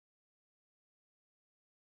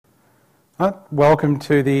Welcome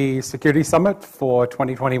to the Security Summit for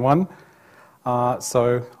 2021.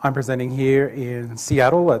 So I'm presenting here in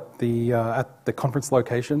Seattle at the conference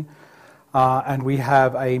location, and we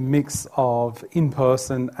have a mix of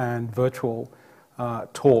in-person and virtual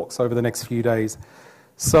talks over the next few days.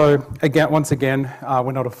 So once again,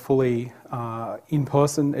 we're not a fully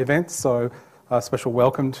in-person event, so a special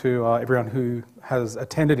welcome to everyone who has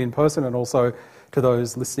attended in person and also to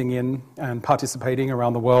those listening in and participating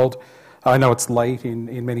around the world. I know it's late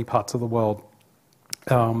in many parts of the world.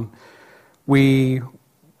 We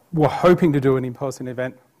were hoping to do an in-person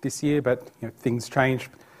event this year, but things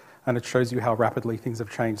changed, and it shows you how rapidly things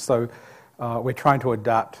have changed. So we're trying to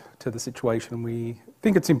adapt to the situation. We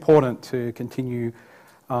think it's important to continue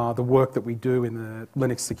the work that we do in the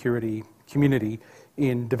Linux security community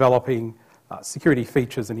in developing security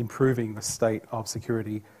features and improving the state of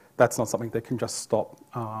security. That's not something that can just stop.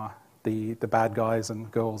 The bad guys and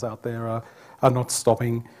girls out there are not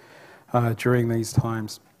stopping during these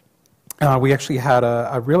times. We actually had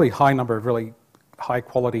a really high number of really high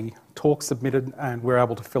quality talks submitted, and we're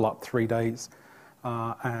able to fill up 3 days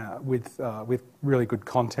with really good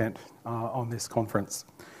content on this conference.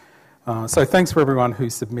 So thanks for everyone who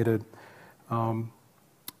submitted. I'll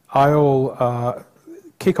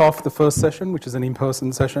kick off the first session, which is an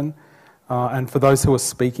in-person session. And for those who are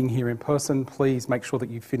speaking here in person, please make sure that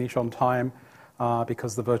you finish on time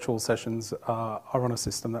because the virtual sessions are on a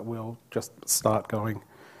system that will just start going.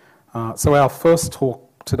 So our first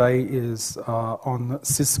talk today is on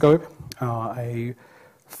Syscope, a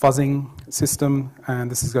fuzzing system, and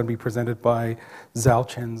this is going to be presented by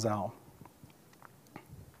Xiaochen Zhao.